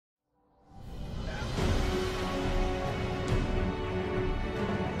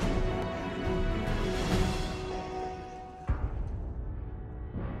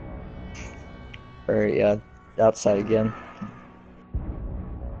Or yeah, outside again.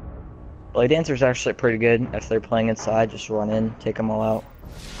 Blade Dancer's actually pretty good. If they're playing inside, just run in, take them all out.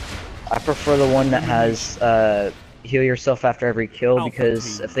 I prefer the one that has heal yourself after every kill,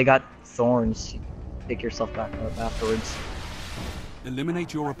 because if they got thorns, you can pick yourself back up afterwards.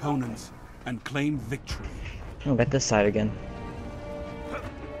 Eliminate your opponents and claim victory. Oh, get this side again.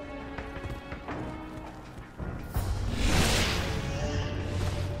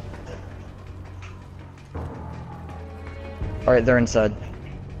 Alright, they're inside.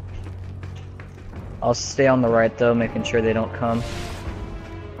 I'll stay on the right though, making sure they don't come.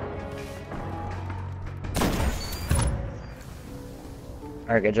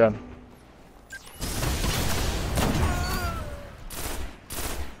 Alright, good job.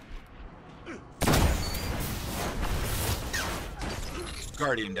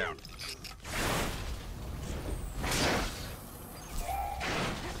 Guardian down.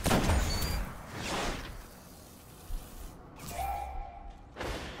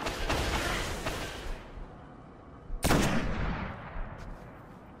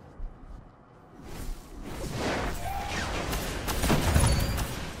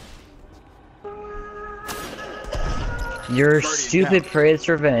 Your stupid Praise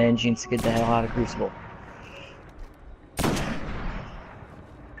Revenge needs to get the hell out of Crucible.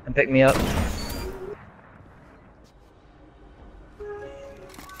 And pick me up.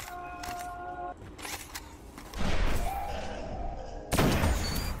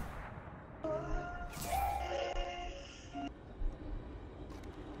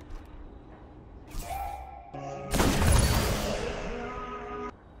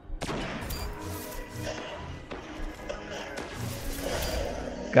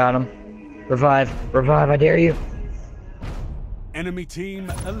 Got him. Revive. Revive, I dare you. Enemy team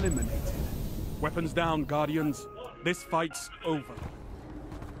eliminated. Weapons down, Guardians. This fight's over.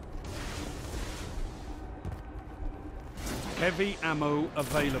 Heavy ammo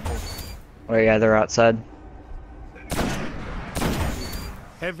available. Oh yeah, they're outside.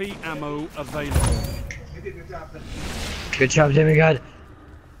 Heavy ammo available. Good job, Demigod.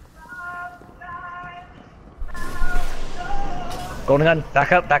 Golden gun,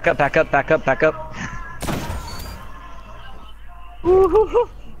 back up, back up, back up, back up, back up.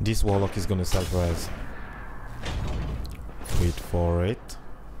 This warlock is gonna self-res. Wait for it.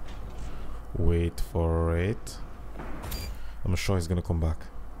 Wait for it. I'm sure he's gonna come back.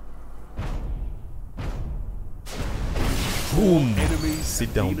 Boom!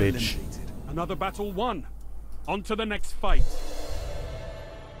 Sit down, bitch. Another battle won. On to the next fight.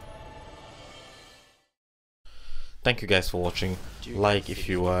 Thank you guys for watching. Like if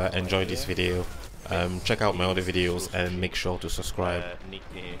you enjoyed this video. Check out my other videos and make sure to subscribe.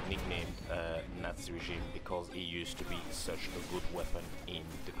 Nicknamed Nazi regime because it used to be such a good weapon in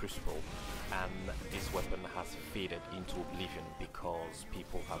the Crucible, and this weapon has faded into oblivion because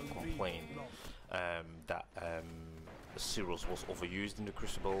people have complained that Osiris was overused in the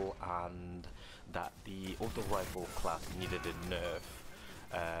Crucible and that the auto rifle class needed a nerf.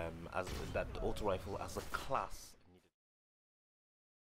 As that the auto rifle as a class